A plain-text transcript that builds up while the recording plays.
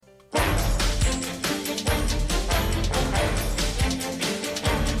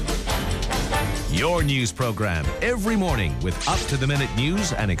Your news program every morning with up-to-the-minute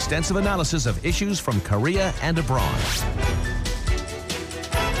news and extensive analysis of issues from Korea and abroad.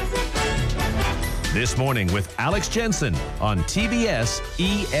 This morning with Alex Jensen on TBS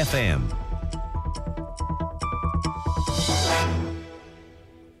EFM.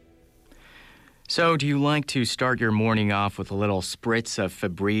 So, do you like to start your morning off with a little spritz of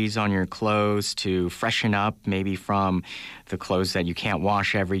Febreze on your clothes to freshen up, maybe from the clothes that you can't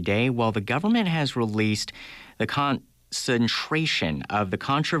wash every day? Well, the government has released the concentration of the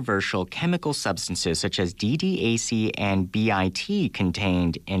controversial chemical substances such as DDAC and BIT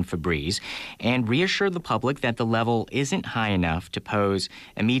contained in Febreze and reassured the public that the level isn't high enough to pose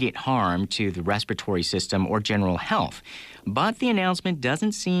immediate harm to the respiratory system or general health. But the announcement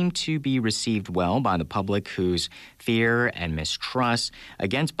doesn't seem to be received well by the public, whose fear and mistrust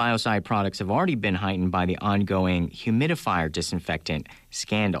against biocide products have already been heightened by the ongoing humidifier disinfectant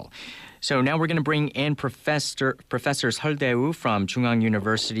scandal. So now we're going to bring in Professor Seol Dae-woo from Chung-Ang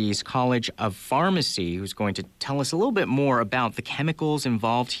University's College of Pharmacy, who's going to tell us a little bit more about the chemicals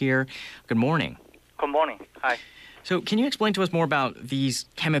involved here. Good morning. Good morning. Hi. So can you explain to us more about these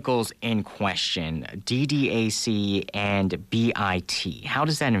chemicals in question, DDAC and BIT? How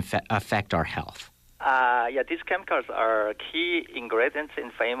does that affect our health? These chemicals are key ingredients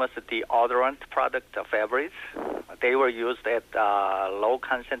in famous deodorant product Febreze. They were used at low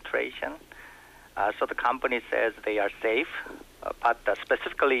concentration, so the company says they are safe. But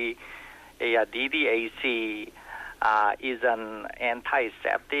specifically, DDAC is an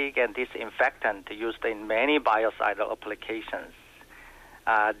antiseptic and disinfectant used in many biocidal applications.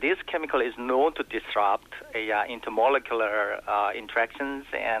 This chemical is known to disrupt intermolecular interactions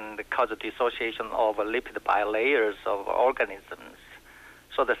and cause dissociation of lipid bilayers of organisms.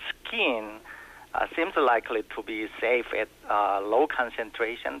 So the skin seems likely to be safe at low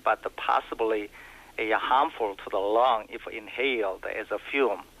concentration, but possibly harmful to the lung if inhaled as a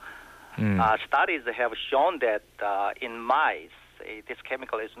fume. Studies have shown that in mice, this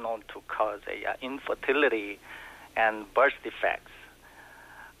chemical is known to cause infertility and birth defects.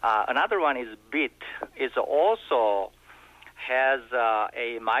 Another one is BIT. It also has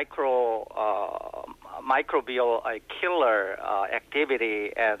a microbial killer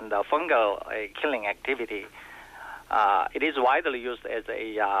activity and fungal killing activity. It is widely used as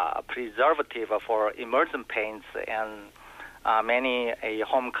a preservative for emergent paints and many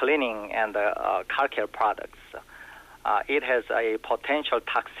home cleaning and car care products. It has a potential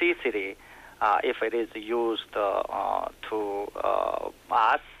toxicity if it is used to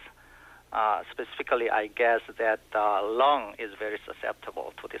us. Specifically, I guess that lung is very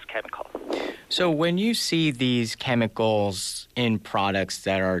susceptible to this chemical. So when you see these chemicals in products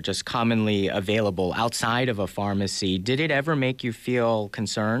that are just commonly available outside of a pharmacy, did it ever make you feel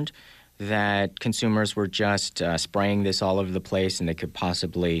concerned that consumers were just spraying this all over the place and they could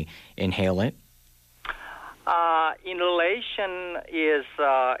possibly inhale it? Inhalation is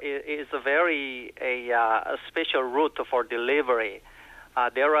a very special route for delivery.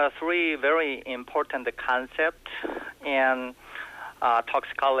 There are three very important concepts in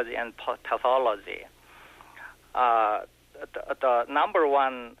toxicology and pathology. The number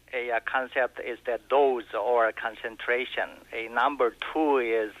one concept is that dose or concentration. Number two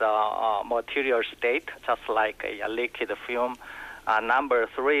is material state, just like a liquid film. Number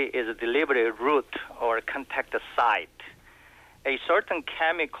three is delivery route or contact site. A certain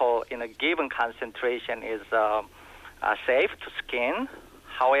chemical in a given concentration is safe to skin.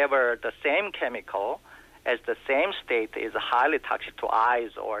 However, the same chemical as the same state is highly toxic to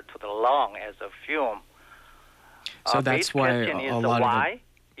eyes or to the lung as a fume. So that's why a lot of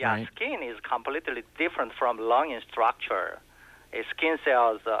it, right? Skin is completely different from lung in structure. Skin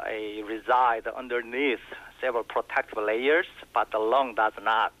cells reside underneath several protective layers, but the lung does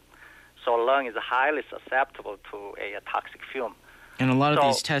not. So lung is highly susceptible to a toxic fume. And a lot of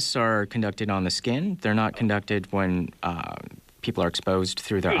these tests are conducted on the skin. They're not conducted when people are exposed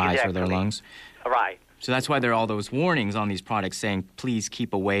through their eyes or their lungs. Right. So that's why there are all those warnings on these products saying, please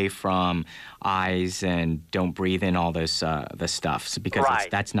keep away from eyes and don't breathe in all this stuff, because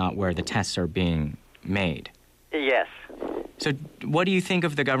that's not where the tests are being made. Yes. So what do you think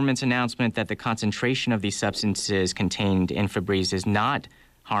of the government's announcement that the concentration of these substances contained in Febreze is not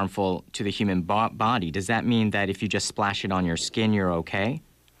harmful to the human body? Does that mean that if you just splash it on your skin, you're okay?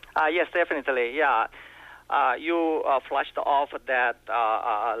 Yes, definitely, yeah. You flushed off that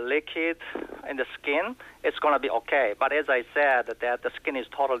liquid in the skin, it's going to be okay. But as I said, that the skin is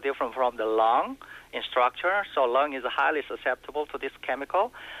totally different from the lung in structure, so lung is highly susceptible to this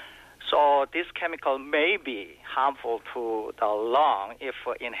chemical. So this chemical may be harmful to the lung if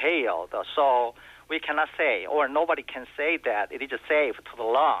inhaled. So we cannot say, or nobody can say that it is safe to the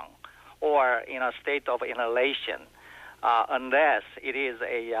lung or in a state of inhalation unless it is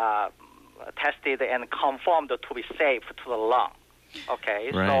tested and confirmed to be safe to the lung.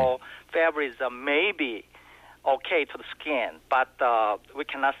 Okay, right. So Febreze may be okay to the skin, but we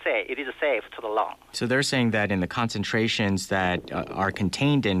cannot say it is safe to the lung. So they're saying that in the concentrations that are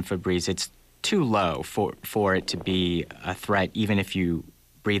contained in Febreze, it's too low for it to be a threat, even if you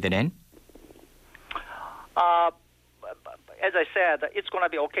breathe it in? As I said, it's going to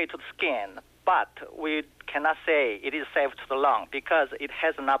be okay to the skin, but we cannot say it is safe to the lung because it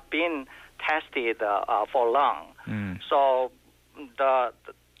has not been tested for lung. So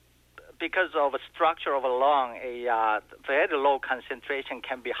because of the structure of a lung, a very low concentration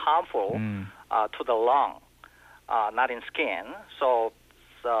can be harmful to the lung, not in skin. So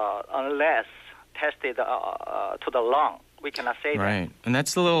unless tested to the lung, we cannot say that. Right. And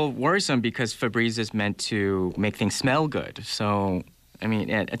that's a little worrisome because Febreze is meant to make things smell good. So, I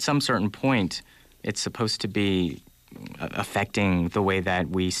mean, at some certain point, it's supposed to be affecting the way that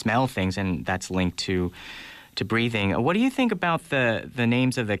we smell things, and that's linked to breathing. What do you think about the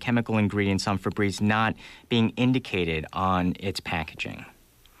names of the chemical ingredients on Febreze not being indicated on its packaging?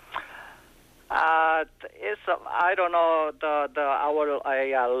 I don't know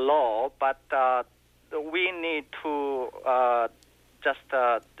our law, but we need to just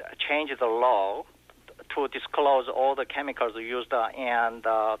change the law to disclose all the chemicals used in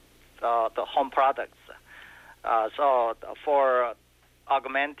the home products. So for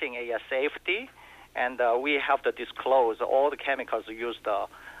augmenting safety, and we have to disclose all the chemicals used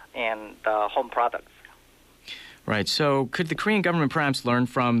in the home products. Right. So could the Korean government perhaps learn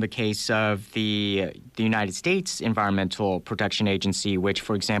from the case of the United States Environmental Protection Agency, which,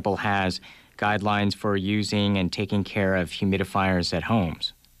 for example, has guidelines for using and taking care of humidifiers at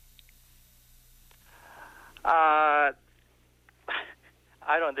homes? I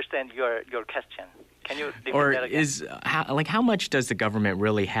don't understand your question. Can you repeat that again? How much does the government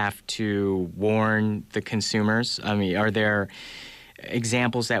really have to warn the consumers? I mean, are there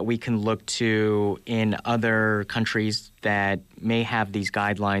examples that we can look to in other countries that may have these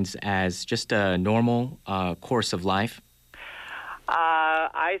guidelines as just a normal course of life?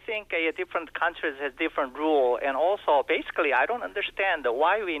 I think different countries have different rules, and also basically I don't understand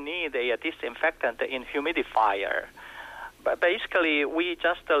why we need a disinfectant in humidifier. But basically, we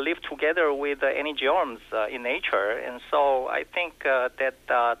just live together with any germs in nature, and so I think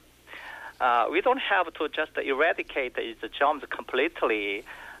that we don't have to just eradicate the germs completely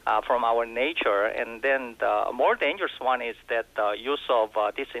from our nature. And then the more dangerous one is that the use of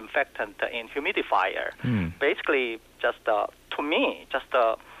disinfectant in humidifier. Basically, just to me,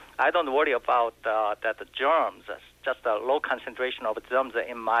 I don't worry about that the germs, just a low concentration of germs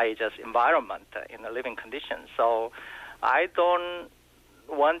in my environment in the living conditions. So I don't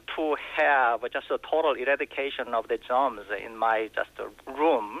want to have just a total eradication of the germs in my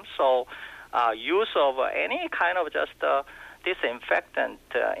room. So use of any kind of disinfectant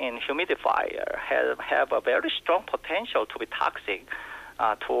in humidifier have a very strong potential to be toxic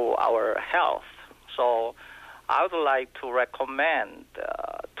to our health. So I would like to recommend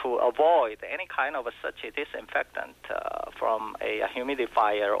to avoid any kind of such a disinfectant from a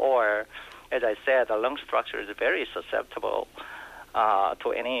humidifier, or, as I said, the lung structure is very susceptible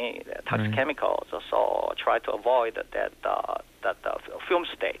to any toxic chemicals. So try to avoid that fume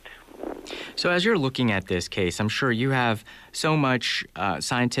state. So as you're looking at this case, I'm sure you have so much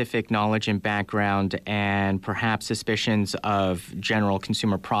scientific knowledge and background and perhaps suspicions of general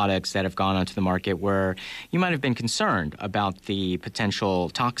consumer products that have gone onto the market where you might have been concerned about the potential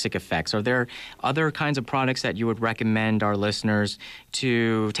toxic effects. Are there other kinds of products that you would recommend our listeners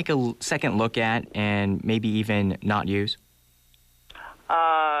to take a second look at and maybe even not use?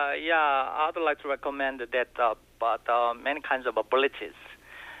 I would like to recommend that many kinds of bleaches.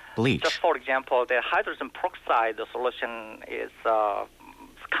 Bleach. Just for example, the hydrogen peroxide solution is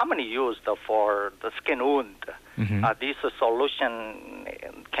commonly used for the skin wound. This solution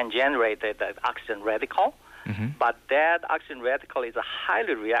can generate the oxygen radical, but that oxygen radical is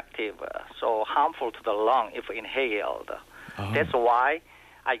highly reactive, so harmful to the lung if inhaled. That's why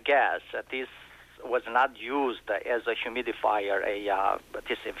I guess this was not used as a humidifier, a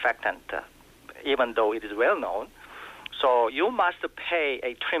disinfectant, even though it is well known. So you must pay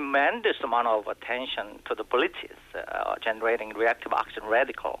a tremendous amount of attention to the bleaches generating reactive oxygen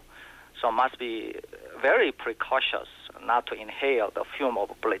radical. So must be very precautious not to inhale the fume of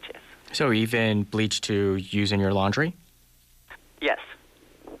bleaches. So even bleach to use in your laundry? Yes.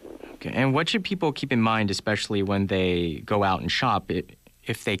 Okay. And what should people keep in mind, especially when they go out and shop,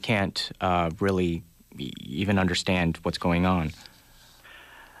 if they can't really even understand what's going on?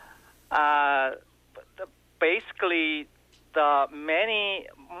 Basically, most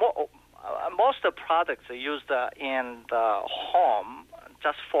of the products used in the home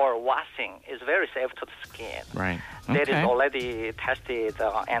just for washing is very safe to the skin. Right. Okay. That is already tested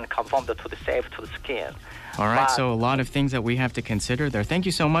and confirmed to the safe to the skin. All right, so a lot of things that we have to consider there. Thank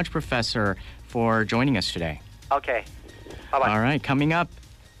you so much, Professor, for joining us today. Okay. Bye-bye. All right, coming up,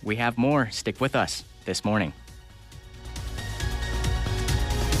 we have more. Stick with us this morning.